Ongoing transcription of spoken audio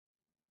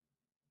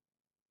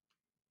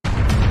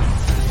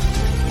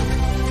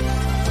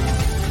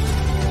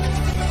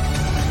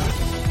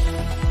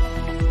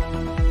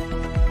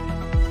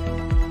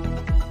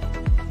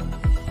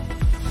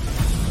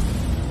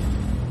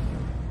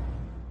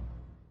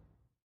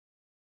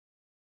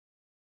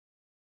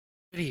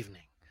Good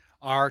evening.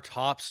 Our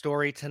top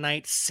story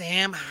tonight,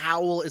 Sam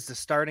Howell is the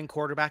starting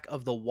quarterback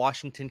of the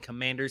Washington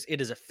Commanders.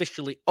 It is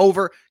officially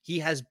over. He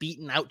has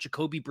beaten out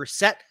Jacoby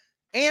Brissett,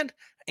 and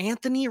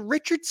Anthony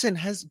Richardson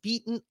has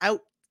beaten out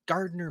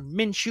Gardner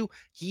Minshew.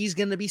 He's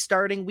going to be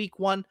starting week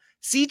one.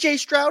 CJ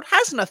Stroud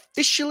hasn't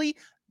officially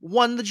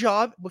won the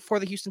job before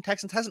the Houston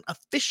Texans, hasn't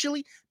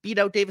officially beat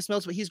out Davis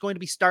Mills, but he's going to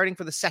be starting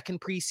for the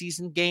second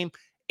preseason game.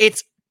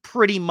 It's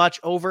pretty much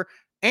over.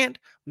 And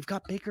we've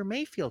got Baker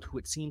Mayfield, who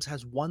it seems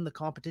has won the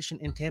competition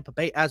in Tampa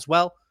Bay as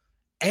well,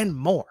 and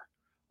more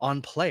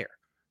on Player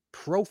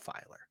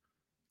Profiler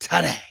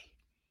today.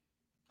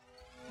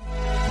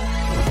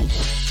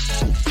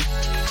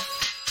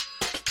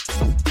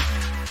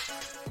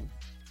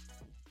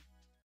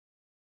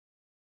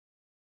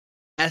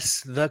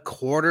 Yes, the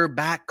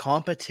quarterback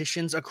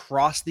competitions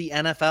across the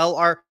NFL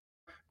are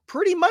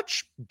pretty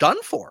much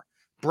done for.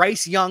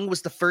 Bryce Young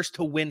was the first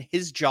to win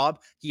his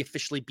job. He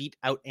officially beat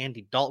out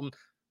Andy Dalton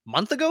a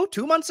month ago,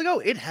 2 months ago.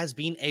 It has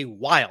been a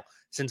while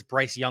since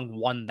Bryce Young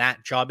won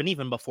that job. And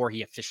even before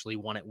he officially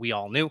won it, we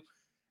all knew.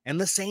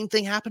 And the same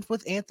thing happened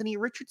with Anthony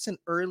Richardson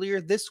earlier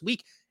this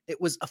week.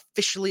 It was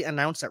officially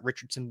announced that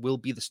Richardson will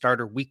be the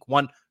starter week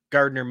one.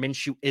 Gardner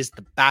Minshew is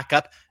the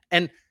backup.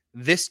 And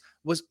this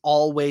was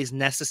always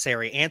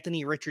necessary.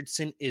 Anthony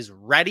Richardson is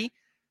ready,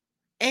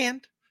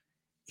 and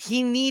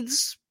he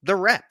needs the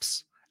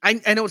reps. I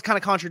know it's kind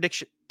of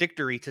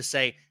contradictory to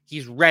say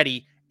he's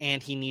ready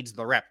and he needs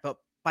the rep, but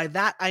by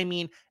that I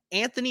mean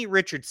Anthony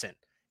Richardson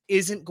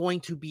isn't going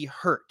to be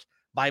hurt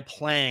by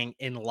playing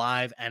in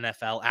live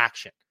NFL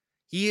action.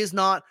 He is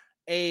not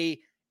a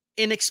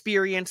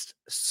inexperienced,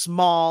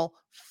 small,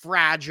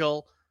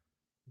 fragile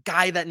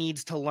guy that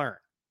needs to learn.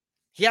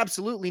 He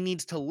absolutely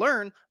needs to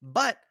learn,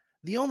 but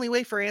the only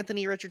way for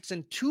Anthony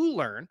Richardson to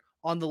learn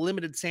on the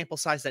limited sample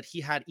size that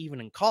he had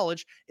even in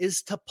college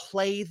is to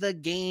play the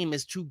game,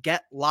 is to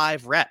get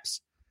live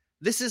reps.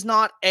 This is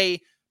not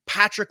a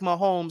Patrick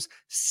Mahomes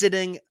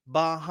sitting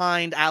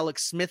behind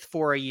Alex Smith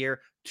for a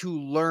year to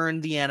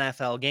learn the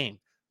NFL game.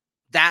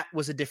 That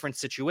was a different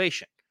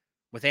situation.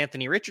 With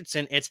Anthony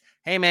Richardson, it's,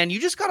 hey man, you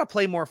just got to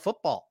play more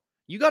football.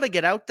 You got to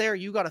get out there.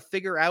 You got to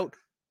figure out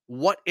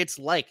what it's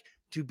like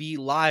to be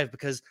live,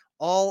 because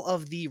all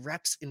of the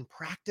reps in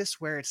practice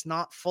where it's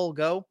not full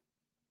go,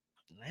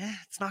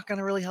 it's not going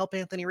to really help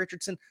Anthony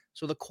Richardson.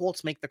 So the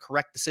Colts make the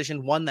correct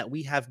decision, one that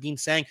we have been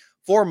saying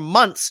for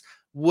months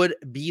would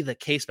be the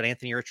case. But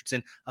Anthony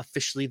Richardson,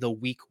 officially the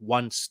week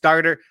one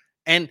starter.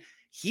 And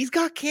he's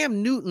got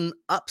Cam Newton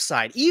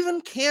upside.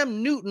 Even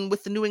Cam Newton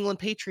with the New England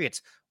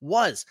Patriots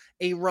was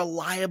a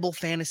reliable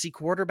fantasy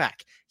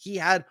quarterback. He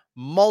had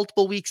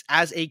multiple weeks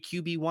as a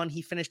QB1.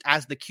 He finished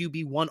as the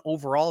QB1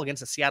 overall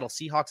against the Seattle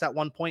Seahawks at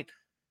one point.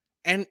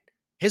 And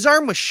his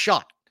arm was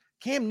shot.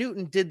 Cam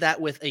Newton did that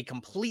with a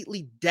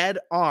completely dead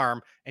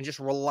arm and just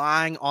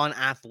relying on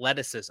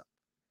athleticism.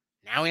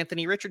 Now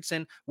Anthony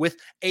Richardson with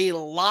a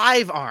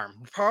live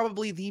arm,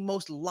 probably the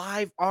most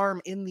live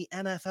arm in the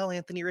NFL.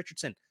 Anthony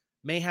Richardson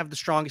may have the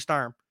strongest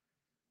arm.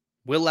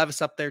 Will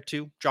Levis up there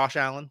too, Josh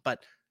Allen,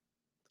 but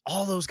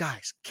all those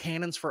guys,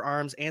 cannons for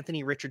arms.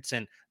 Anthony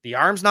Richardson, the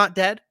arm's not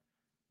dead.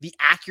 The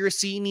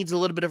accuracy needs a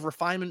little bit of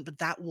refinement, but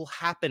that will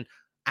happen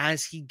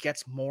as he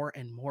gets more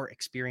and more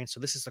experience.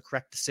 So this is the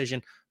correct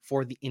decision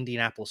for the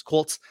Indianapolis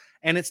Colts.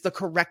 And it's the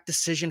correct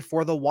decision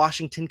for the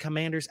Washington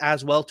Commanders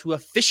as well to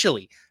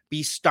officially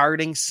be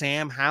starting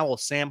Sam Howell.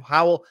 Sam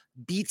Howell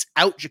beats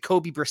out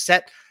Jacoby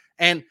Brissett.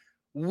 And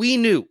we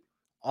knew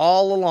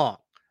all along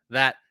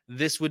that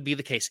this would be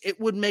the case. It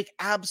would make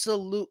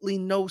absolutely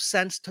no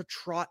sense to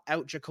trot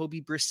out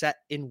Jacoby Brissett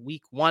in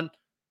week one.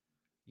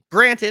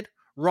 Granted,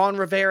 Ron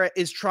Rivera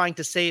is trying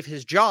to save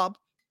his job,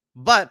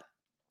 but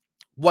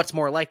what's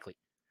more likely?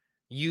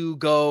 You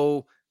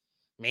go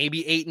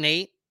maybe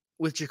 8-8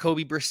 with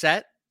Jacoby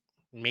Brissett,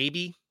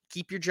 maybe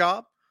keep your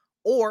job,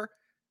 or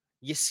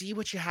you see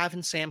what you have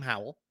in Sam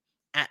Howell.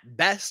 At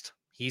best,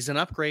 he's an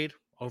upgrade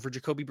over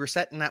Jacoby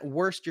Brissett, and at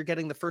worst, you're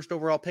getting the first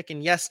overall pick.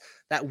 And yes,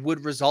 that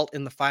would result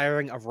in the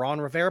firing of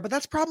Ron Rivera, but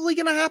that's probably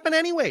going to happen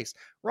anyways.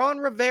 Ron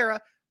Rivera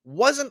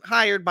wasn't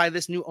hired by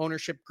this new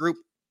ownership group.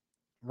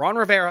 Ron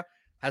Rivera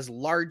has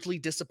largely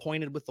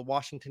disappointed with the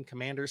Washington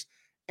Commanders,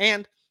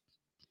 and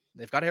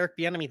they've got Eric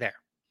Bieniemy there.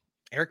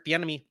 Eric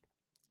Bieniemy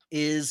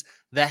is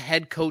the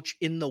head coach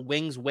in the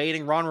wings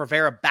waiting. Ron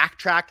Rivera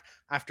backtracked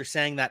after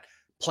saying that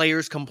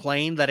players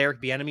complained that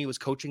Eric Bieniemy was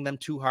coaching them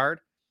too hard.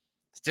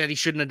 Said he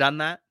shouldn't have done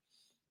that.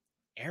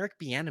 Eric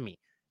Bieniemy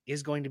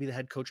is going to be the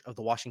head coach of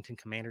the Washington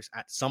Commanders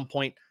at some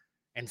point,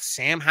 and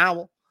Sam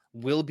Howell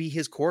will be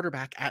his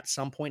quarterback at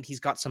some point. He's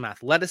got some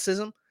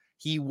athleticism.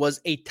 He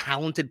was a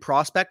talented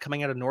prospect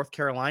coming out of North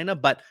Carolina,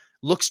 but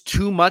looks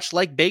too much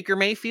like Baker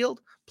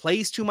Mayfield,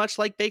 plays too much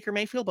like Baker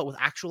Mayfield, but with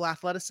actual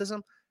athleticism.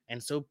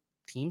 And so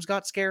teams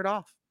got scared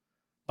off.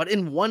 But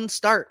in one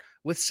start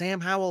with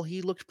Sam Howell,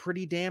 he looked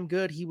pretty damn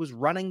good. He was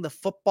running the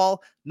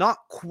football, not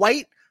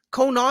quite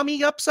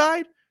Konami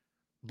upside,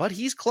 but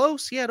he's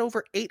close. He had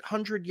over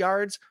 800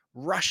 yards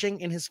rushing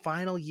in his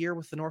final year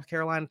with the North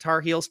Carolina Tar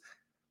Heels.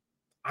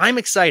 I'm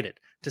excited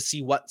to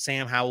see what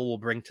Sam Howell will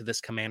bring to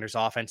this Commanders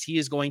offense. He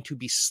is going to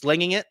be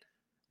slinging it,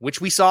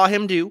 which we saw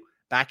him do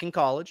back in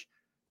college,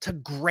 to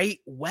great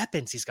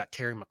weapons. He's got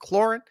Terry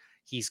McLaurin.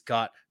 He's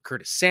got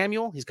Curtis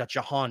Samuel. He's got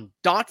Jahan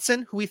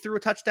Dotson, who he threw a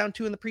touchdown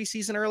to in the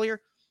preseason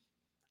earlier.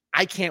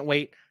 I can't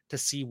wait to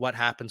see what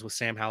happens with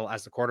Sam Howell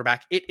as the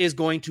quarterback. It is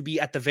going to be,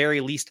 at the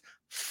very least,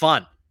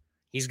 fun.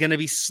 He's going to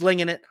be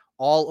slinging it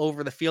all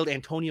over the field.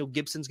 Antonio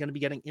Gibson's going to be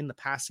getting in the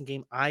passing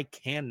game. I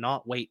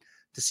cannot wait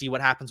to see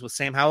what happens with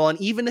Sam Howell. And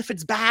even if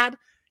it's bad,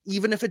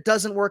 even if it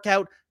doesn't work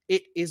out,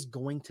 it is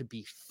going to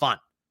be fun.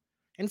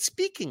 And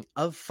speaking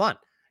of fun,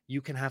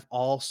 you can have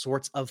all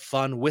sorts of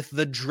fun with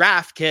the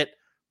draft kit.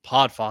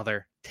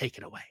 Podfather, take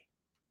it away.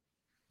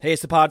 Hey,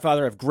 it's the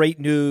Podfather of great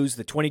news.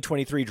 The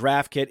 2023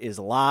 draft kit is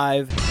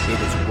live. It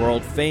is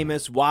world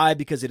famous. Why?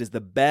 Because it is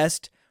the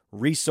best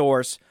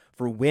resource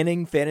for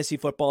winning fantasy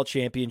football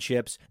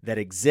championships that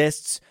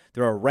exists.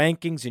 There are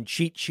rankings and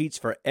cheat sheets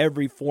for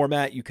every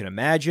format you can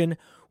imagine.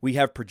 We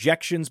have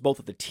projections both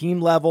at the team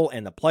level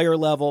and the player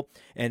level.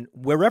 And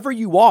wherever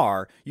you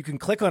are, you can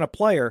click on a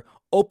player,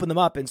 open them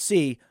up, and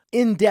see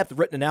in-depth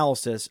written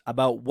analysis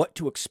about what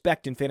to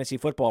expect in fantasy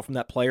football from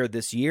that player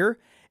this year.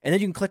 And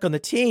then you can click on the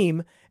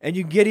team, and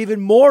you can get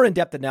even more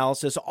in-depth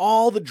analysis,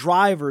 all the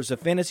drivers of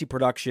fantasy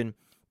production,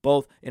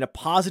 both in a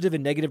positive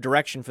and negative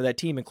direction for that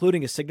team,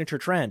 including a signature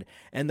trend.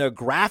 And the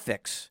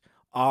graphics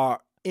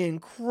are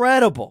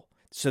incredible.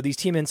 So these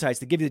team insights,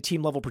 they give you the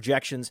team-level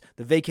projections,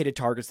 the vacated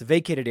targets, the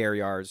vacated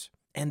areas,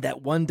 and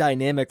that one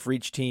dynamic for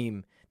each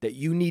team that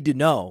you need to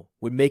know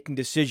when making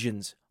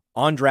decisions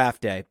on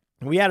draft day.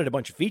 And we added a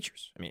bunch of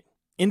features. I mean,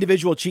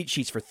 individual cheat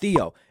sheets for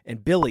Theo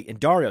and Billy and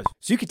Dario.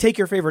 So you could take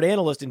your favorite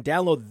analyst and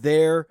download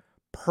their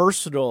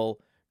personal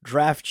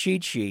draft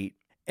cheat sheet.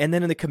 And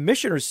then in the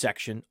commissioners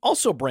section,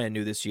 also brand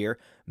new this year,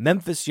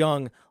 Memphis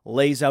Young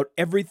lays out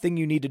everything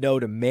you need to know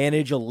to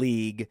manage a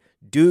league,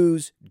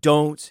 do's,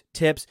 don'ts,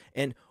 tips,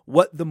 and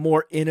what the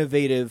more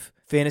innovative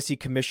fantasy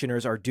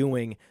commissioners are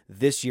doing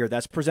this year.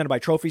 That's presented by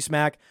Trophy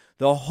Smack.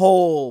 The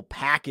whole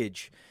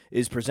package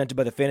is presented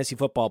by the Fantasy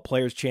Football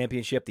Players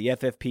Championship, the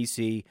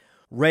FFPC,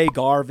 Ray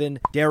Garvin,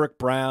 Derek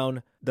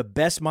Brown, the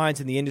best minds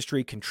in the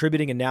industry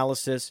contributing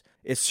analysis.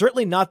 It's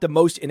certainly not the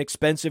most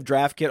inexpensive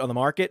draft kit on the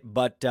market,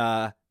 but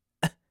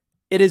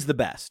it is the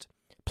best.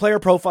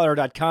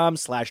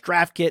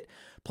 Playerprofiler.com/draft kit.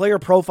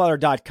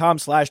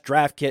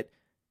 Playerprofiler.com/draft kit.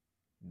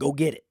 Go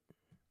get it.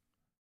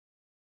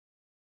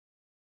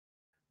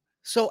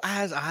 So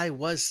as I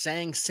was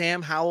saying,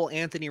 Sam Howell,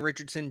 Anthony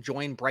Richardson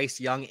joined Bryce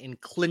Young in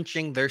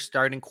clinching their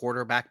starting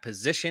quarterback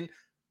position.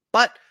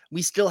 But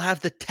we still have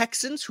the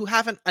Texans, who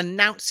haven't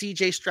announced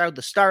CJ Stroud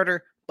the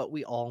starter, but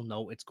we all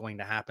know it's going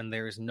to happen.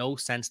 There is no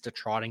sense to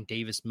trotting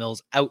Davis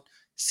Mills out.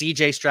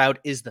 CJ Stroud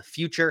is the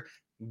future.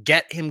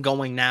 Get him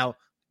going now.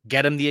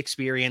 Get him the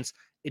experience.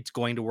 It's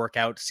going to work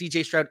out.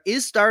 CJ Stroud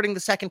is starting the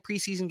second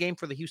preseason game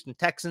for the Houston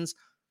Texans,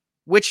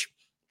 which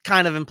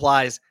kind of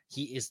implies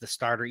he is the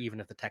starter, even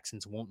if the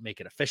Texans won't make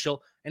it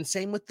official. And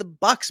same with the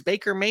Bucks.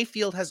 Baker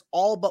Mayfield has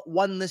all but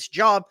won this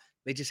job.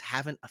 They just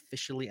haven't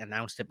officially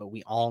announced it, but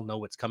we all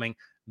know it's coming.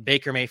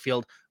 Baker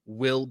Mayfield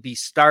will be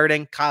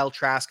starting. Kyle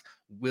Trask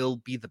will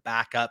be the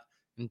backup.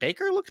 And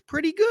Baker looked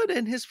pretty good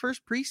in his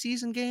first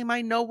preseason game.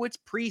 I know it's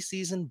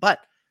preseason, but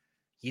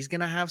he's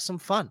going to have some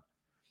fun.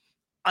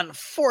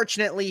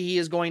 Unfortunately, he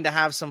is going to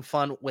have some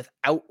fun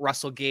without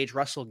Russell Gage.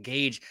 Russell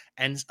Gage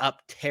ends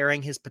up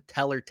tearing his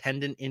patellar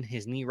tendon in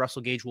his knee.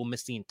 Russell Gage will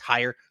miss the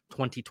entire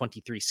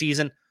 2023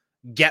 season.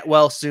 Get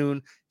well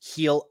soon.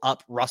 Heal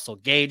up Russell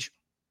Gage.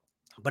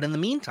 But in the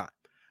meantime,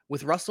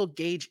 with Russell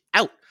Gage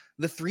out,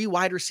 the three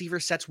wide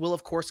receiver sets will,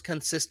 of course,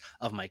 consist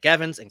of Mike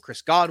Evans and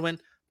Chris Godwin.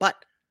 But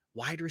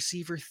wide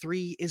receiver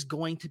 3 is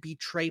going to be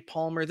Trey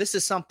Palmer. This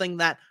is something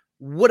that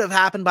would have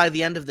happened by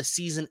the end of the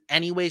season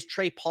anyways.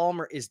 Trey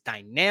Palmer is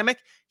dynamic.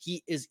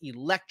 He is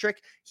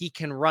electric. He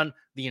can run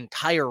the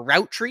entire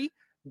route tree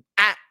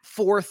at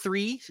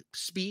 4.3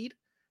 speed.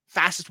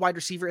 Fastest wide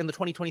receiver in the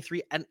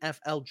 2023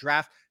 NFL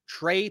draft.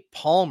 Trey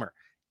Palmer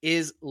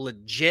is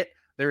legit.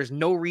 There is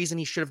no reason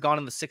he should have gone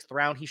in the 6th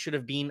round. He should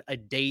have been a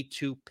day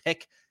 2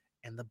 pick.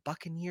 And the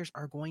Buccaneers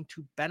are going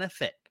to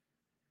benefit.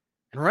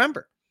 And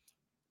remember,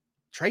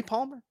 Trey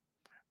Palmer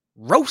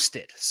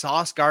roasted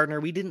Sauce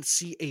Gardner. We didn't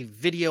see a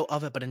video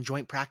of it, but in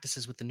joint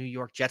practices with the New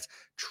York Jets,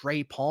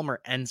 Trey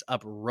Palmer ends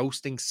up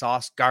roasting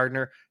Sauce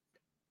Gardner,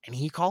 and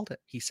he called it.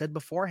 He said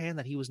beforehand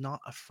that he was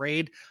not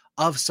afraid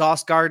of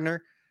Sauce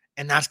Gardner,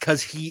 and that's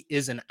because he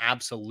is an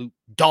absolute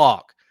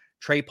dog.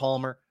 Trey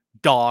Palmer,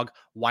 dog,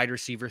 wide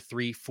receiver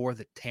 3 for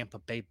the Tampa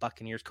Bay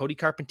Buccaneers. Cody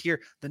Carpentier,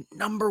 the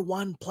number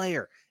 1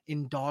 player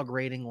in dog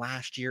rating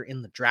last year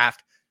in the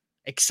draft.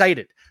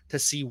 Excited to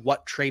see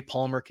what Trey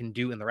Palmer can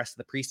do in the rest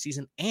of the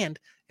preseason and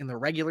in the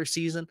regular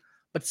season.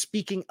 But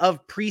speaking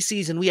of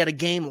preseason, we had a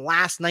game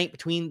last night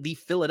between the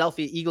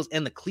Philadelphia Eagles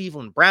and the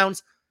Cleveland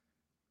Browns.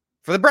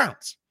 For the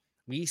Browns,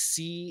 we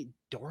see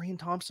Dorian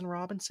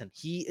Thompson-Robinson.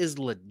 He is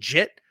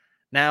legit.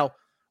 Now,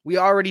 we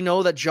already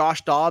know that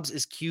Josh Dobbs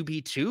is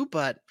QB2,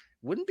 but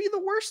wouldn't be the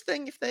worst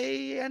thing if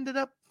they ended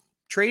up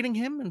trading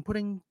him and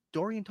putting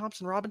Dorian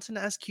Thompson-Robinson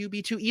as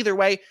QB2. Either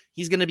way,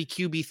 he's going to be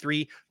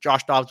QB3.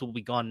 Josh Dobbs will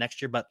be gone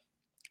next year, but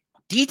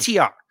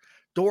DTR,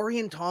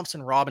 Dorian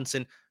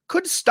Thompson-Robinson,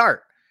 could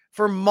start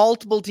for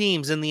multiple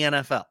teams in the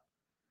NFL.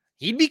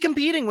 He'd be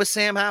competing with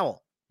Sam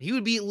Howell. He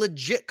would be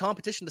legit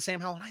competition to Sam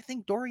Howell, and I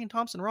think Dorian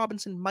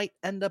Thompson-Robinson might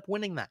end up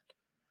winning that.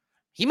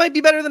 He might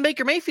be better than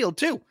Baker Mayfield,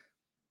 too.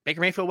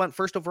 Baker Mayfield went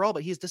first overall,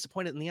 but he's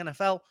disappointed in the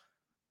NFL.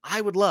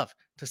 I would love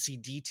to see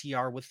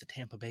DTR with the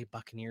Tampa Bay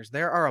Buccaneers.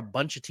 There are a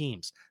bunch of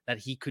teams that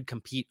he could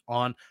compete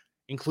on,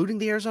 including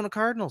the Arizona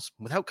Cardinals.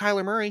 Without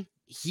Kyler Murray,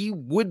 he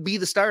would be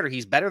the starter.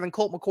 He's better than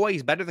Colt McCoy.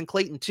 He's better than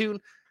Clayton Tune.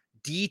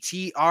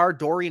 DTR,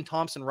 Dorian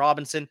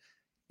Thompson-Robinson,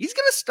 he's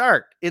going to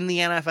start in the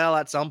NFL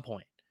at some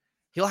point.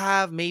 He'll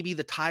have maybe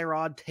the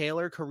Tyrod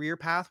Taylor career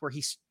path where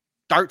he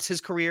starts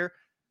his career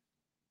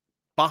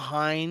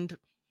behind,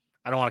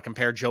 I don't want to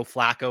compare Joe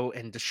Flacco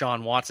and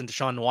Deshaun Watson.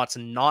 Deshaun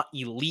Watson, not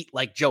elite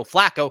like Joe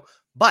Flacco,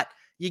 but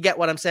you get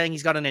what I'm saying.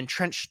 He's got an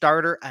entrenched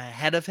starter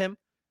ahead of him.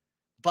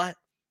 But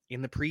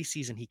in the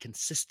preseason, he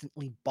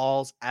consistently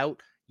balls out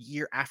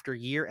year after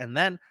year. And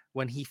then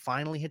when he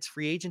finally hits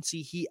free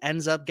agency, he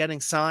ends up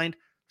getting signed,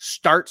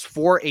 starts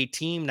for a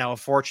team. Now,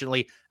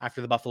 unfortunately,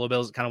 after the Buffalo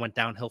Bills, it kind of went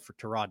downhill for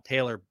Tyrod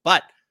Taylor,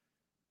 but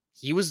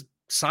he was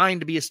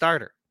signed to be a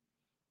starter.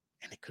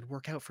 And it could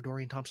work out for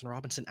Dorian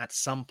Thompson-Robinson at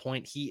some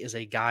point. He is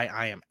a guy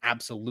I am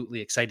absolutely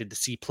excited to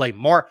see play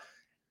more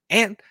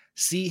and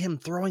see him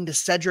throwing to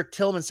Cedric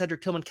Tillman.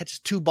 Cedric Tillman catches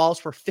 2 balls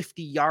for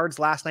 50 yards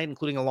last night,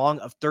 including a long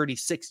of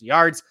 36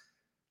 yards.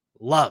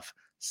 Love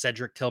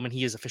Cedric Tillman.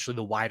 He is officially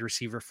the wide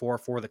receiver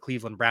for the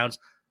Cleveland Browns.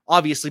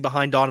 Obviously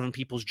behind Donovan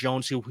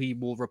Peoples-Jones, who he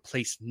will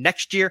replace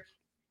next year.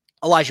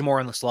 Elijah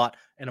Moore in the slot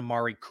and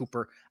Amari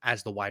Cooper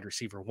as the wide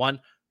receiver 1.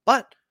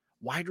 But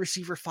wide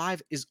receiver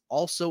 5 is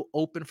also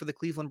open for the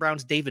Cleveland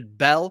Browns. David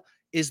Bell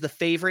is the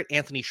favorite.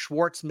 Anthony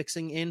Schwartz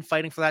mixing in,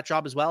 fighting for that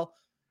job as well.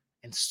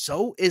 And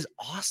so is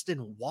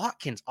Austin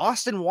Watkins.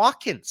 Austin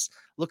Watkins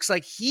looks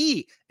like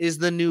he is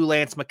the new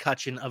Lance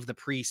McCutcheon of the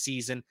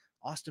preseason.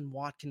 Austin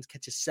Watkins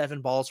catches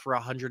 7 balls for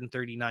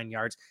 139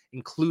 yards,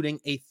 including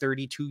a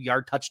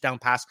 32-yard touchdown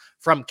pass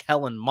from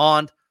Kellen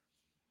Mond.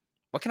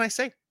 What can I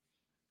say?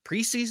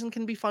 Preseason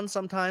can be fun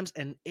sometimes,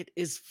 and it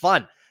is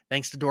fun.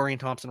 Thanks to Dorian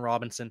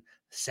Thompson-Robinson,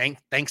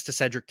 thanks to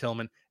Cedric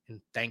Tillman,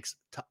 and thanks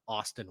to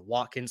Austin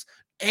Watkins.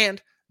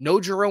 And no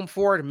Jerome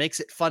Ford makes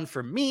it fun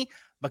for me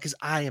because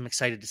I am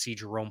excited to see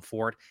Jerome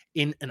Ford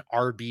in an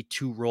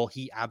RB2 role.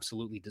 He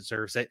absolutely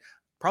deserves it.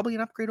 Probably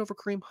an upgrade over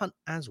Kareem Hunt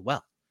as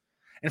well.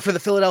 And for the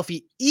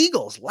Philadelphia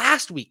Eagles,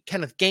 last week,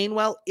 Kenneth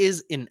Gainwell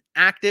is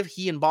inactive.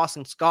 He and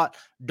Boston Scott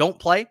don't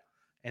play.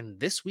 And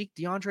this week,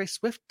 DeAndre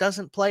Swift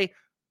doesn't play.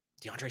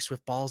 DeAndre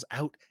Swift balls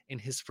out in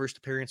his first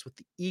appearance with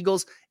the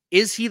Eagles.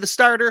 Is he the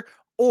starter,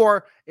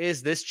 or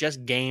is this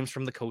just games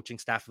from the coaching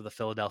staff of the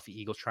Philadelphia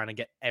Eagles trying to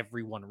get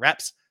everyone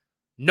reps?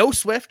 No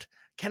Swift.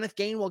 Kenneth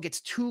Gainwell gets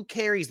 2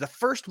 carries, the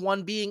first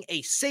one being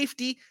a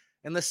safety,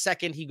 and the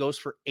second he goes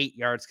for 8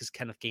 yards because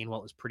Kenneth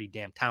Gainwell is pretty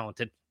damn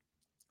talented.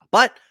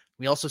 But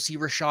we also see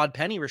Rashad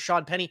Penny.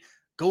 Rashad Penny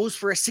goes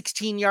for a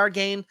 16-yard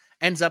gain,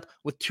 ends up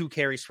with 2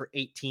 carries for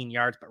 18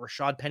 yards, but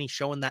Rashad Penny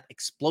showing that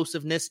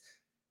explosiveness.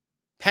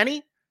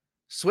 Penny,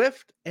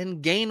 Swift,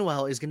 and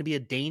Gainwell is going to be a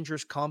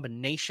dangerous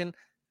combination,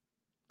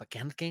 but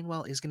Kenneth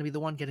Gainwell is going to be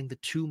the one getting the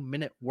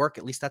 2-minute work.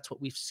 At least that's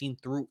what we've seen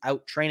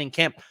throughout training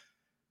camp.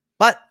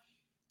 But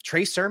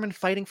Trey Sermon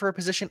fighting for a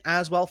position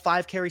as well.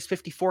 5 carries,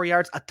 54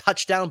 yards, a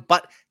touchdown,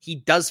 but he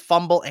does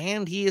fumble,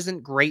 and he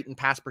isn't great in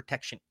pass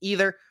protection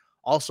either.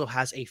 Also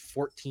has a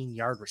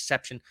 14-yard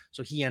reception,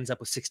 so he ends up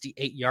with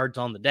 68 yards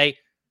on the day.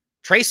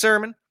 Trey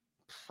Sermon,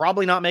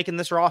 probably not making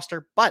this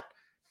roster, but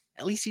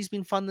at least he's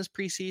been fun this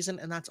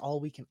preseason, and that's all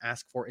we can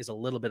ask for is a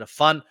little bit of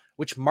fun,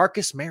 which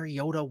Marcus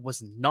Mariota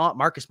was not.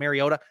 Marcus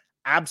Mariota,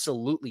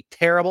 absolutely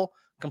terrible.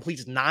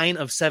 Completes 9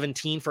 of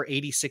 17 for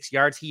 86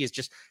 yards. He is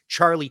just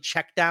Charlie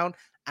checkdown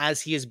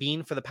as he has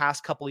been for the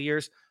past couple of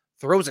years.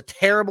 Throws a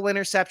terrible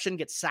interception,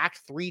 gets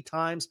sacked 3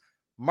 times.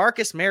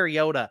 Marcus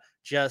Mariota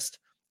just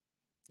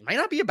might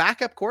not be a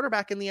backup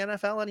quarterback in the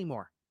NFL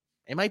anymore.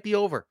 It might be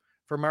over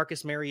for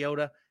Marcus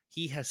Mariota.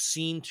 He has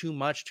seen too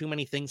much. Too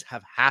many things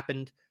have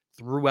happened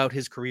throughout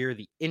his career.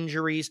 The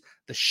injuries,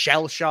 the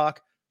shell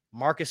shock.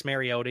 Marcus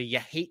Mariota, you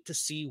hate to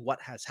see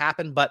what has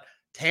happened, but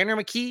Tanner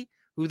McKee,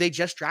 who they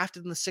just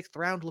drafted in the 6th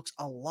round, looks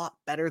a lot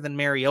better than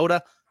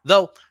Mariota.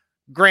 Though,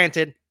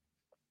 granted,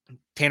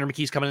 Tanner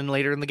McKee's coming in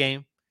later in the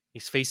game.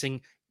 He's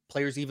facing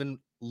players even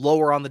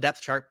lower on the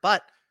depth chart,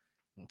 but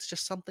it's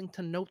just something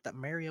to note that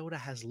Mariota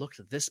has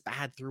looked this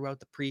bad throughout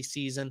the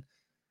preseason,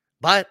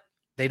 but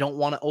they don't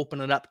want to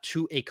open it up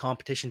to a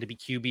competition to be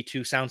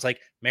QB2. Sounds like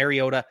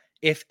Mariota,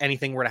 if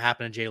anything were to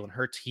happen to Jalen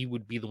Hurts, he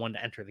would be the one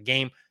to enter the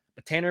game.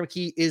 But Tanner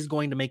McKee is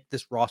going to make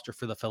this roster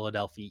for the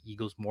Philadelphia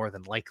Eagles more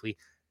than likely.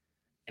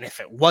 And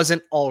if it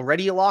wasn't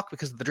already a lock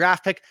because of the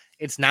draft pick,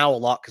 it's now a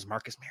lock because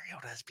Marcus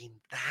Mariota has been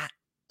that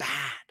bad.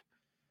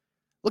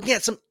 Looking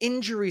at some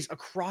injuries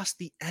across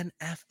the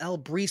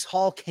NFL, Breece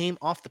Hall came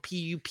off the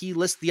PUP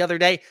list the other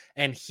day,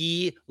 and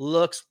he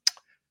looks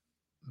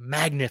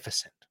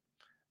magnificent.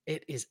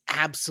 It is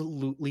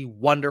absolutely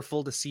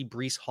wonderful to see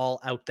Breece Hall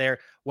out there.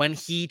 When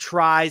he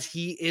tries,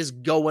 he is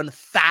going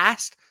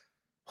fast.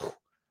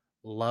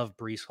 Love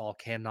Breece Hall.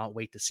 Cannot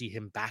wait to see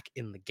him back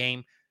in the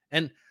game.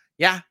 And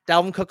yeah,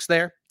 Dalvin Cook's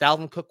there.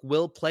 Dalvin Cook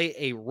will play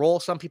a role.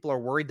 Some people are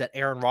worried that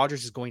Aaron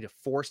Rodgers is going to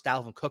force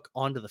Dalvin Cook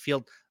onto the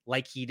field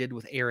like he did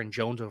with Aaron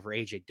Jones over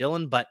A.J.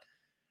 Dillon. But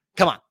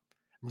come on.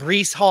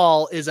 Breece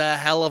Hall is a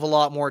hell of a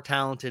lot more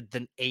talented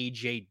than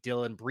A.J.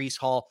 Dillon. Breece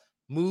Hall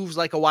moves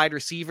like a wide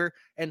receiver.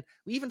 And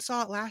we even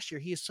saw it last year.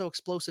 He is so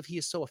explosive. He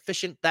is so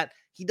efficient that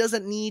he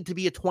doesn't need to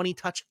be a 20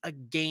 touch a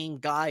game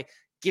guy.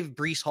 Give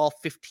Breece Hall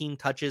 15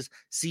 touches.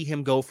 See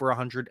him go for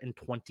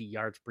 120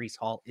 yards. Breece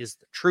Hall is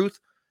the truth.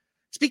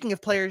 Speaking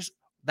of players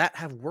that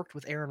have worked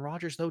with Aaron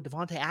Rodgers, though,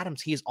 Devontae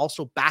Adams, he is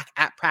also back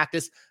at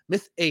practice.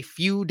 Missed a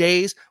few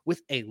days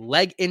with a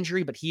leg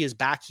injury, but he is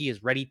back. He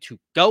is ready to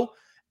go,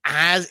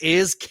 as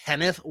is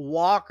Kenneth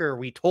Walker.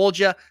 We told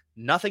you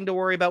nothing to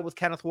worry about with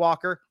Kenneth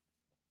Walker.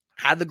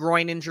 Had the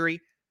groin injury,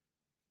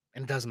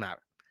 and it doesn't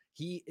matter.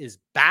 He is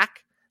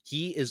back.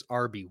 He is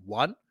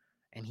RB1,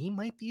 and he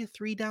might be a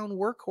 3-down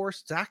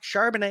workhorse. Zach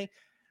Charbonnet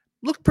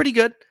looked pretty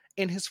good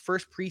in his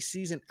first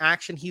preseason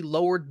action. He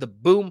lowered the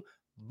boom,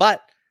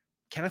 but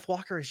Kenneth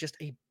Walker is just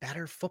a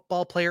better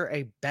football player,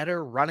 a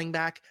better running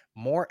back,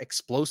 more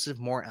explosive,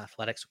 more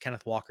athletic. So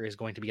Kenneth Walker is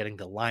going to be getting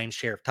the lion's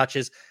share of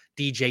touches.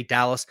 DJ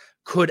Dallas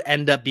could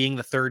end up being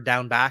the 3rd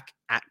down back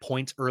at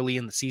points early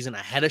in the season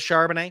ahead of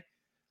Charbonnet,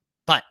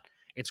 but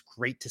it's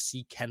great to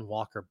see Ken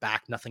Walker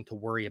back. Nothing to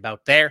worry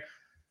about there.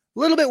 A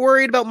little bit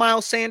worried about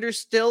Miles Sanders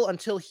still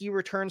until he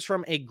returns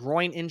from a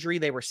groin injury.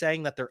 They were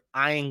saying that they're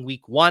eyeing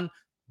week 1,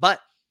 but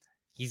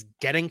he's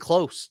getting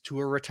close to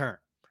a return.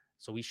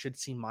 So we should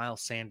see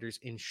Miles Sanders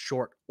in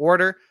short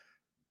order,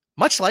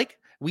 much like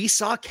we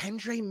saw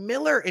Kendre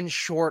Miller in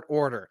short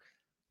order.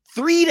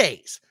 3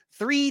 days.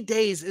 3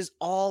 days is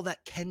all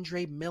that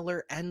Kendre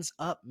Miller ends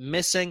up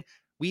missing.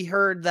 We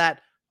heard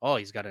that,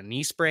 he's got a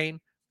knee sprain,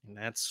 and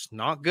that's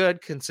not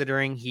good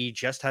considering he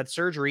just had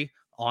surgery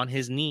on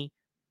his knee.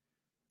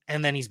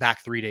 And then he's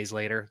back 3 days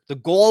later. The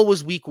goal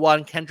was week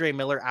 1. Kendre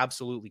Miller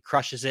absolutely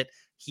crushes it.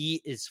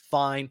 He is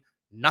fine.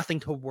 Nothing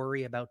to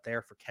worry about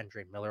there for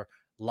Kendre Miller.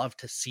 Love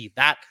to see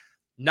that.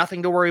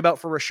 Nothing to worry about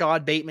for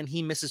Rashad Bateman.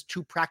 He misses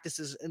 2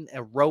 practices in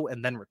a row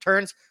and then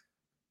returns.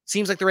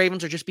 Seems like the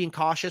Ravens are just being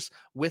cautious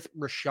with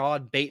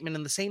Rashad Bateman,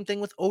 and the same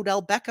thing with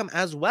Odell Beckham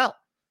as well.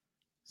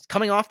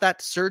 Coming off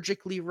that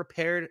surgically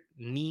repaired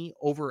knee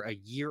over a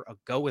year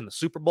ago in the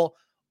Super Bowl,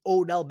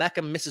 Odell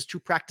Beckham misses 2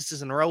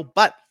 practices in a row,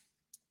 but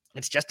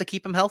it's just to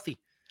keep him healthy.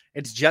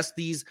 It's just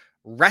these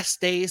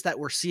rest days that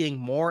we're seeing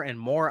more and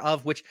more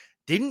of, which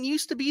didn't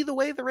used to be the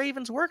way the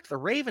Ravens worked. The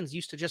Ravens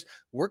used to just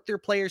work their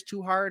players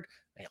too hard.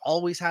 They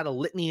always had a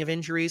litany of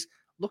injuries.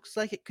 Looks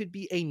like it could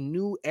be a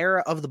new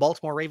era of the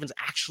Baltimore Ravens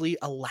actually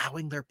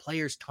allowing their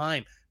players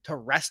time to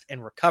rest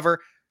and recover.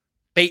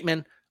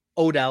 Bateman,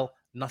 Odell,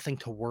 nothing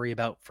to worry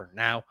about for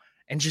now.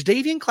 And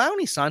Jadeveon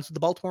Clowney signs with the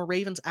Baltimore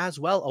Ravens as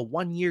well, a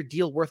 1-year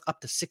deal worth up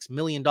to $6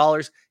 million.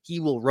 He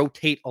will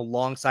rotate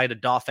alongside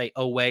Odafe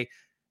Owe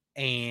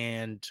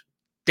and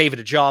David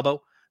Ajabo,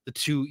 the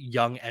 2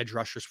 young edge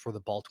rushers for the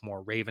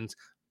Baltimore Ravens.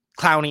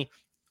 Clowney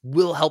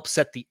will help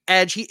set the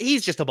edge.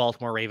 He's just a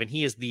Baltimore Raven.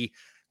 He is the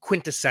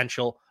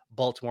quintessential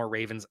Baltimore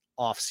Ravens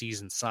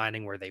offseason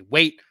signing where they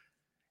wait.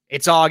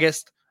 It's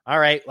August. All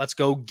right, let's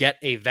go get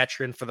a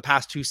veteran. For the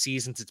past 2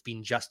 seasons, it's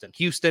been Justin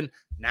Houston.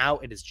 Now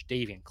it is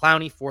Jadeveon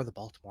Clowney for the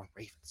Baltimore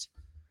Ravens.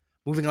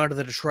 Moving on to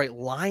the Detroit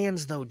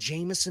Lions, though,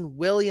 Jameson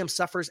Williams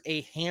suffers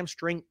a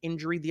hamstring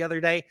injury the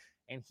other day,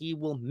 and he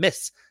will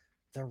miss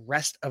the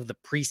rest of the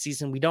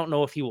preseason. We don't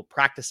know if he will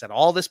practice at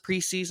all this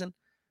preseason,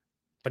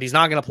 but he's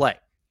not going to play.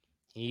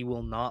 He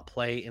will not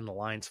play in the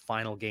Lions'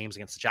 final games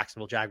against the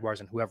Jacksonville Jaguars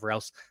and whoever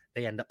else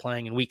they end up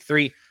playing in week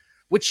 3,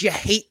 which you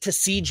hate to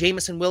see.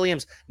 Jameson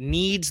Williams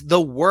needs the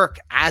work,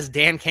 as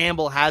Dan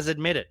Campbell has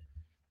admitted.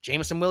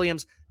 Jameson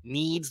Williams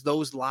needs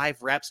those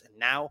live reps, and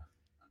now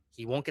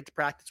he won't get to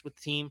practice with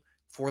the team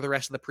for the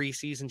rest of the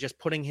preseason, just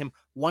putting him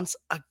once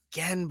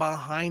again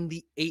behind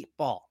the 8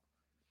 ball.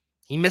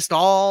 He missed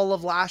all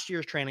of last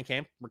year's training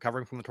camp,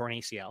 recovering from the torn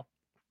ACL,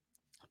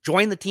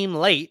 joined the team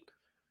late,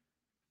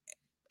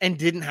 and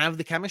didn't have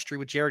the chemistry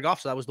with Jared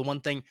Goff. So that was the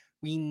one thing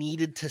we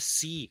needed to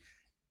see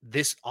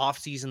this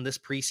offseason, this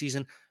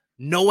preseason.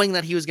 Knowing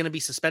that he was going to be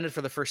suspended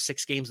for the first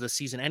 6 games of the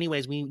season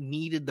anyways, we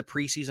needed the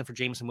preseason for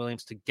Jameson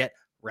Williams to get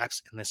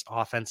reps in this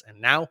offense. And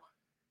now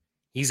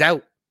he's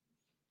out.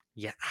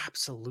 You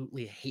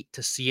absolutely hate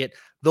to see it.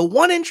 The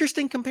one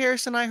interesting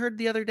comparison I heard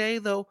the other day,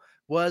 though,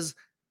 was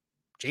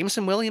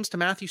Jameson Williams to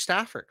Matthew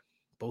Stafford.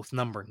 Both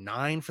number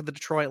 9 for the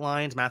Detroit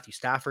Lions. Matthew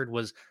Stafford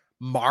was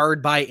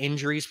marred by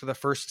injuries for the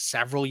first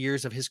several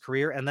years of his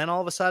career. And then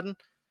all of a sudden,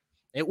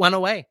 it went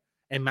away.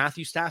 And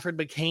Matthew Stafford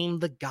became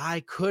the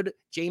guy. Could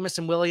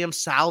Jameson Williams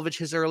salvage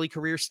his early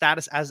career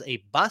status as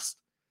a bust?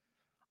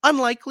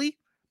 Unlikely,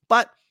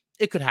 but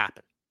it could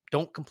happen.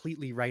 Don't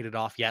completely write it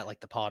off yet like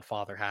the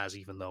Podfather has,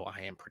 even though I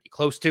am pretty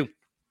close to.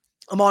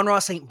 Amon-Ra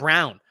St.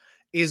 Brown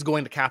is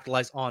going to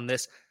capitalize on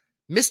this.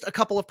 Missed a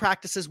couple of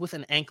practices with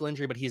an ankle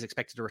injury, but he's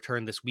expected to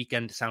return this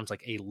weekend. Sounds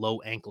like a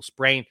low ankle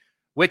sprain,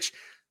 which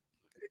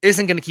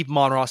isn't going to keep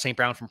Amon-Ra St.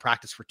 Brown from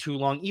practice for too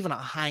long. Even a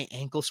high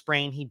ankle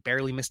sprain, he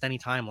barely missed any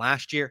time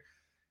last year.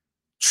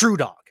 True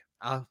dog.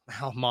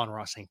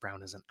 Amon-Ra St.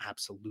 Brown is an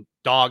absolute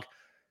dog.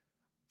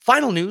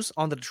 Final news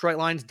on the Detroit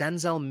Lions,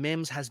 Denzel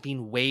Mims has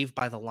been waived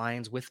by the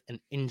Lions with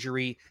an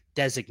injury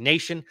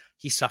designation.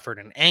 He suffered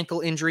an ankle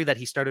injury that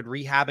he started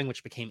rehabbing,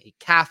 which became a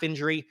calf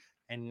injury,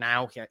 and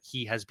now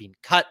he has been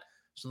cut.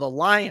 So the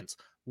Lions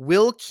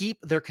will keep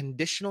their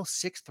conditional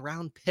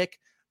 6th-round pick.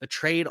 The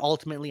trade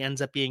ultimately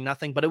ends up being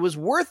nothing, but it was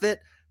worth it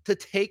to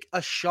take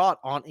a shot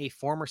on a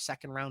former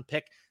 2nd-round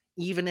pick,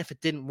 even if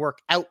it didn't work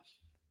out.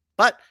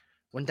 But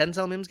when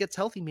Denzel Mims gets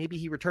healthy, maybe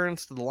he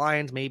returns to the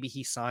Lions, maybe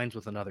he signs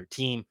with another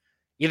team.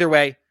 Either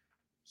way,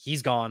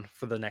 he's gone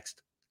for the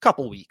next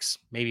couple weeks,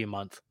 maybe a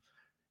month.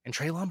 And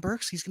Treylon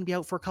Burks, he's going to be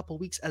out for a couple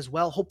weeks as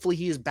well. Hopefully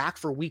he is back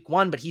for week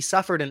 1, but he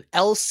suffered an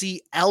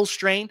LCL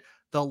strain,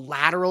 the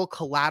lateral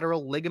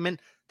collateral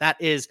ligament. That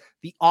is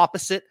the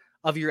opposite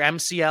of your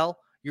MCL.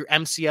 Your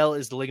MCL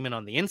is the ligament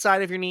on the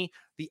inside of your knee.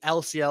 The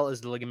LCL is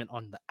the ligament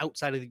on the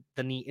outside of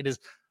the knee. It is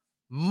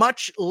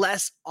much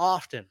less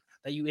often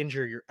that you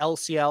injure your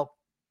LCL.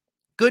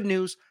 Good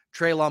news,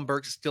 Treylon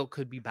Burks still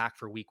could be back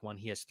for week 1.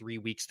 He has 3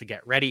 weeks to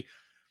get ready.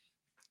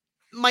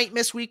 Might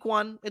miss week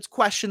 1. It's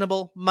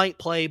questionable. Might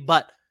play,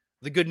 but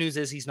the good news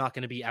is he's not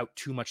going to be out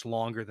too much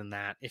longer than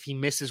that. If he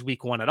misses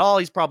week 1 at all,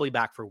 he's probably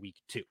back for week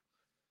 2.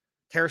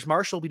 Terrace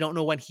Marshall, we don't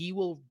know when he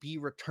will be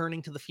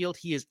returning to the field.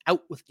 He is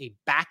out with a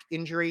back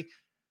injury.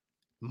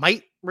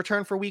 Might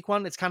return for week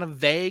 1. It's kind of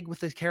vague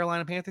with the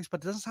Carolina Panthers,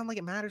 but it doesn't sound like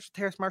it matters for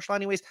Terrace Marshall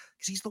anyways,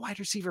 because he's the wide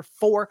receiver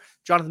 4.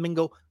 Jonathan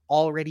Mingo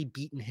already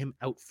beaten him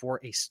out for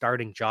a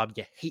starting job.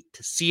 You hate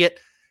to see it,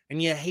 and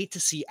you hate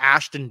to see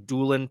Ashton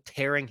Dulin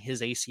tearing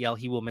his ACL.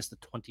 He will miss the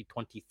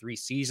 2023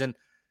 season.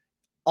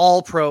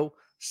 All-pro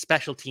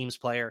special teams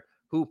player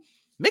who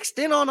mixed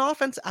in on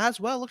offense as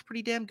well. Looked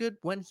pretty damn good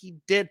when he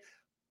did.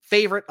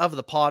 Favorite of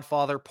the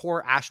Podfather,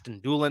 poor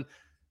Ashton Dulin.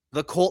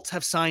 The Colts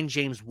have signed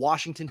James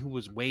Washington, who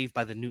was waived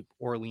by the New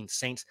Orleans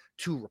Saints,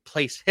 to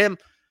replace him.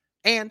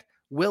 And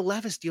Will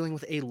Levis dealing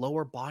with a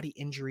lower body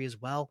injury as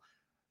well.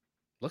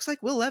 Looks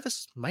like Will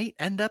Levis might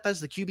end up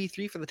as the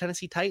QB3 for the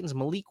Tennessee Titans.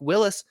 Malik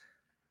Willis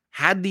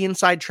had the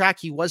inside track.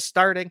 He was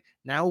starting.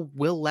 Now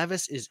Will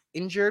Levis is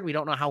injured. We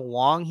don't know how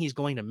long he's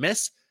going to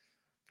miss.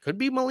 Could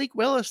be Malik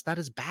Willis that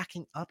is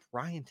backing up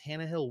Ryan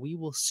Tannehill. We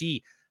will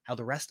see how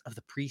the rest of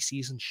the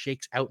preseason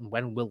shakes out and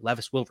when Will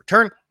Levis will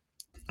return.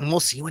 And we'll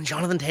see when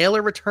Jonathan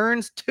Taylor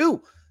returns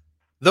too.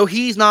 Though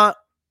he's not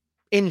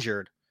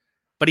injured,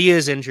 but he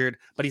is injured,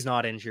 but he's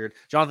not injured.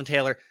 Jonathan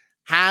Taylor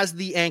has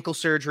the ankle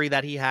surgery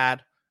that he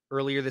had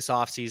earlier this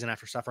offseason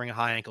after suffering a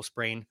high ankle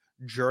sprain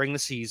during the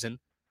season.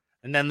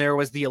 And then there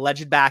was the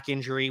alleged back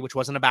injury, which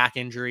wasn't a back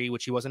injury,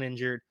 which he wasn't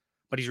injured,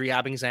 but he's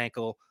rehabbing his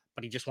ankle,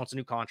 but he just wants a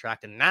new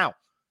contract. And now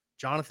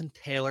Jonathan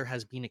Taylor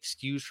has been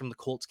excused from the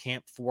Colts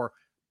camp for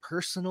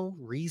personal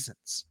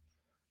reasons.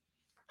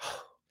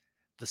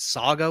 The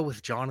saga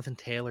with Jonathan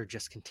Taylor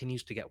just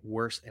continues to get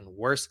worse and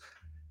worse.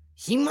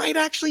 He might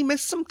actually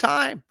miss some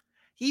time.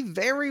 He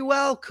very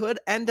well could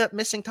end up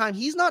missing time.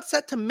 He's not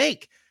set to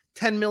make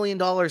 $10 million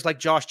like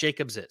Josh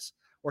Jacobs is,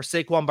 or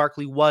Saquon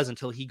Barkley was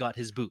until he got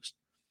his boost.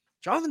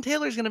 Jonathan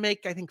Taylor is going to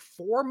make, I think,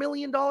 $4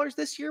 million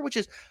this year, which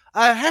is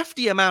a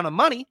hefty amount of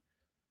money,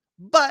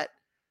 but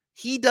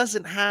he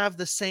doesn't have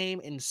the same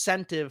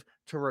incentive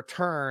to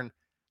return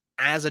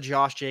as a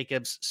Josh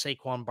Jacobs,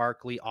 Saquon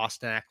Barkley,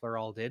 Austin Eckler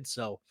all did.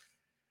 So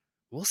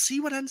we'll see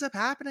what ends up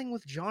happening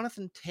with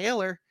Jonathan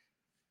Taylor.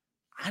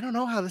 I don't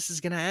know how this is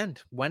going to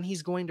end, when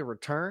he's going to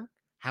return,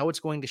 how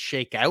it's going to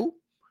shake out.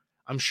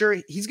 I'm sure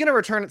he's going to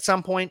return at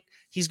some point.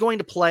 He's going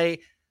to play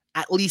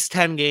at least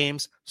 10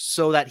 games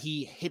so that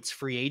he hits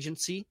free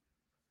agency.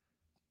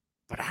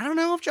 But I don't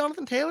know if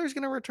Jonathan Taylor is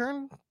going to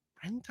return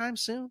anytime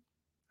soon.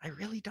 I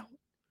really don't.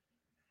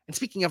 And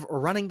speaking of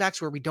running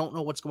backs where we don't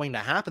know what's going to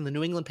happen, the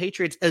New England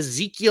Patriots,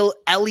 Ezekiel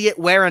Elliott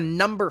wearing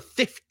number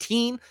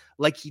 15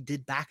 like he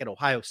did back at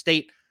Ohio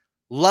State.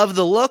 Love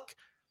the look.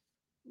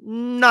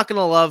 Not going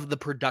to love the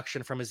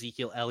production from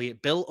Ezekiel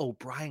Elliott. Bill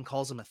O'Brien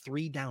calls him a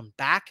 3-down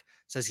back,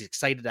 says he's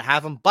excited to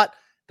have him, but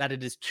that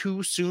it is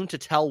too soon to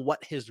tell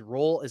what his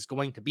role is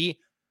going to be.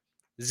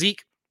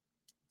 Zeke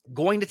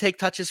going to take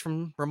touches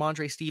from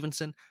Ramondre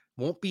Stevenson,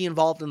 won't be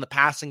involved in the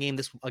passing game.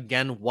 This,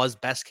 again, was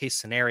best case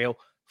scenario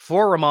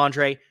for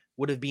Ramondre.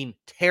 Would have been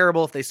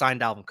terrible if they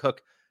signed Dalvin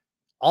Cook.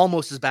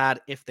 Almost as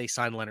bad if they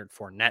signed Leonard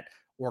Fournette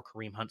or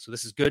Kareem Hunt. So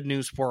this is good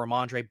news for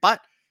Ramondre,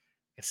 but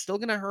it's still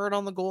going to hurt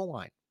on the goal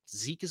line.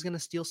 Zeke is going to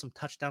steal some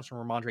touchdowns from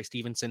Ramondre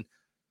Stevenson.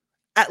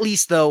 At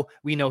least, though,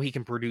 we know he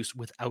can produce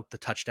without the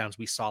touchdowns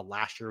we saw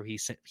last year.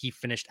 He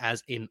finished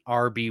as an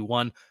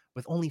RB1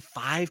 with only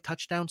 5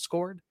 touchdowns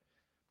scored.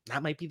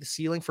 That might be the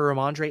ceiling for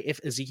Ramondre.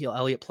 If Ezekiel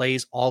Elliott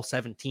plays all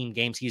 17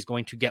 games, he's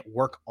going to get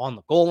work on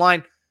the goal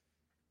line.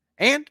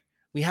 And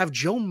we have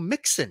Joe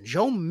Mixon.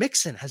 Joe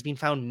Mixon has been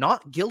found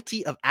not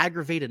guilty of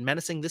aggravated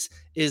menacing. This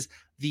is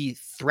the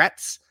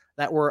threats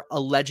that were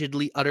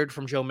allegedly uttered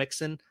from Joe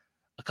Mixon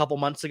a couple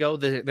months ago.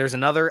 There's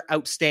another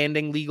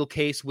outstanding legal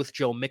case with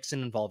Joe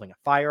Mixon involving a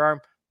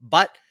firearm.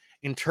 But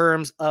in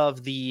terms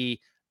of the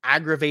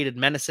aggravated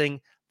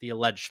menacing, the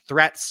alleged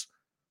threats,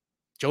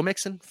 Joe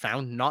Mixon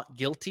found not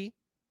guilty.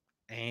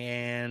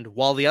 And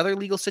while the other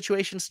legal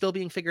situation is still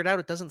being figured out,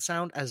 it doesn't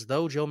sound as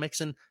though Joe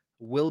Mixon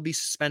will be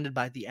suspended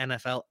by the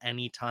NFL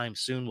anytime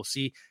soon. We'll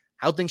see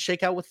how things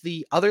shake out with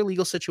the other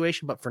legal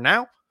situation. But for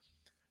now,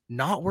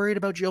 not worried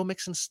about Joe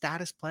Mixon's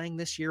status playing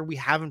this year. We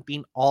haven't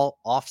been all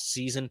off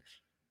season.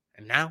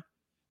 And now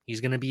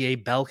he's going to be a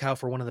bell cow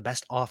for one of the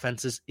best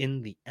offenses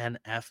in the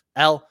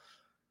NFL.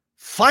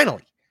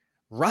 Finally,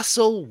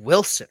 Russell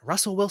Wilson.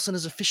 Russell Wilson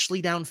is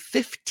officially down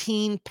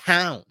 15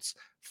 pounds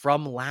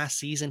from last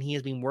season. He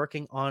has been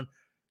working on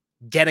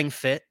getting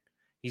fit.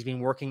 He's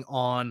been working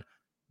on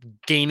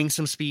gaining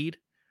some speed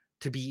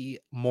to be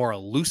more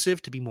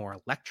elusive, to be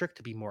more electric,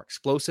 to be more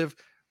explosive.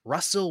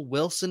 Russell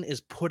Wilson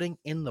is putting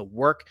in the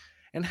work,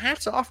 and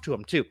hats off to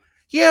him too.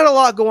 He had a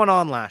lot going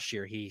on last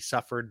year. He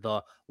suffered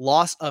the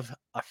loss of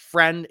a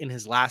friend in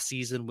his last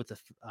season with the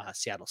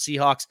Seattle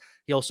Seahawks.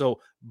 He also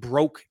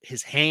broke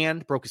his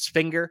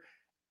finger,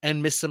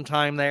 and missed some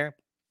time there.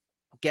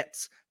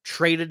 Gets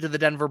traded to the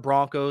Denver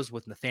Broncos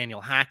with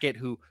Nathaniel Hackett,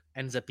 who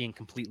ends up being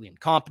completely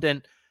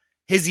incompetent.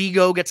 His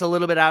ego gets a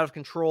little bit out of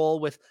control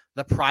with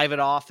the private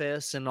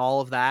office and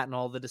all of that and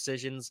all the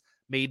decisions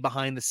made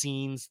behind the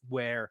scenes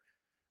where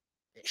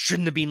it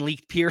shouldn't have been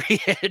leaked,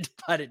 period,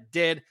 but it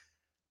did.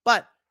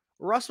 But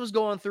Russ was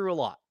going through a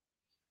lot.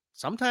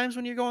 Sometimes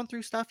when you're going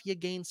through stuff, you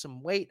gain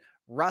some weight.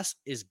 Russ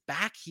is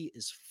back. He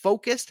is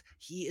focused.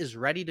 He is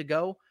ready to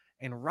go.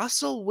 And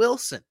Russell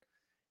Wilson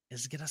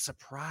is going to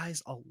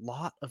surprise a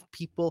lot of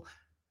people.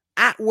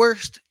 At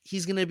worst,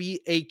 he's going to be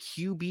a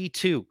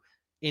QB2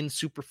 in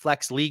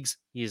Superflex leagues.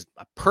 He is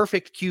a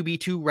perfect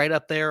QB2 right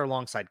up there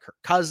alongside Kirk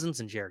Cousins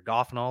and Jared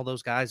Goff and all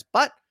those guys.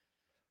 But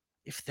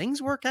if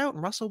things work out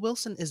and Russell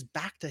Wilson is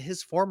back to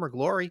his former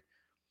glory,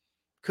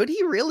 could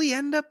he really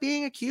end up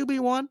being a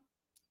QB1?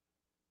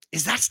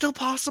 Is that still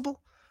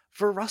possible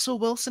for Russell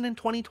Wilson in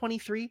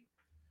 2023?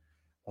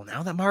 Well,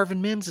 now that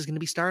Marvin Mims is going to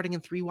be starting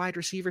in 3 wide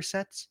receiver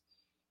sets,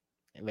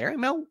 it very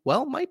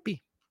well might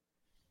be.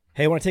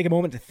 Hey, I want to take a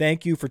moment to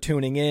thank you for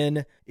tuning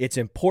in. It's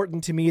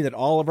important to me that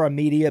all of our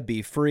media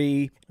be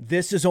free.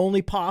 This is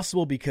only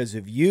possible because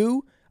of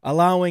you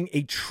allowing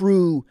a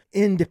true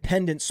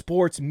independent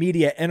sports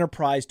media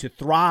enterprise to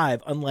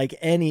thrive unlike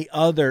any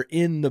other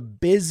in the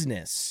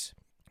business.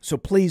 So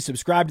please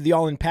subscribe to the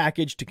All In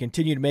Package to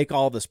continue to make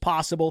all of this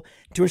possible,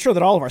 to ensure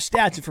that all of our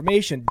stats,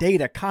 information,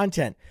 data,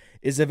 content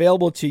is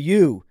available to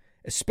you,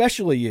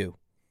 especially you,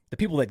 the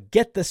people that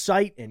get the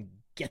site and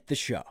get the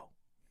show.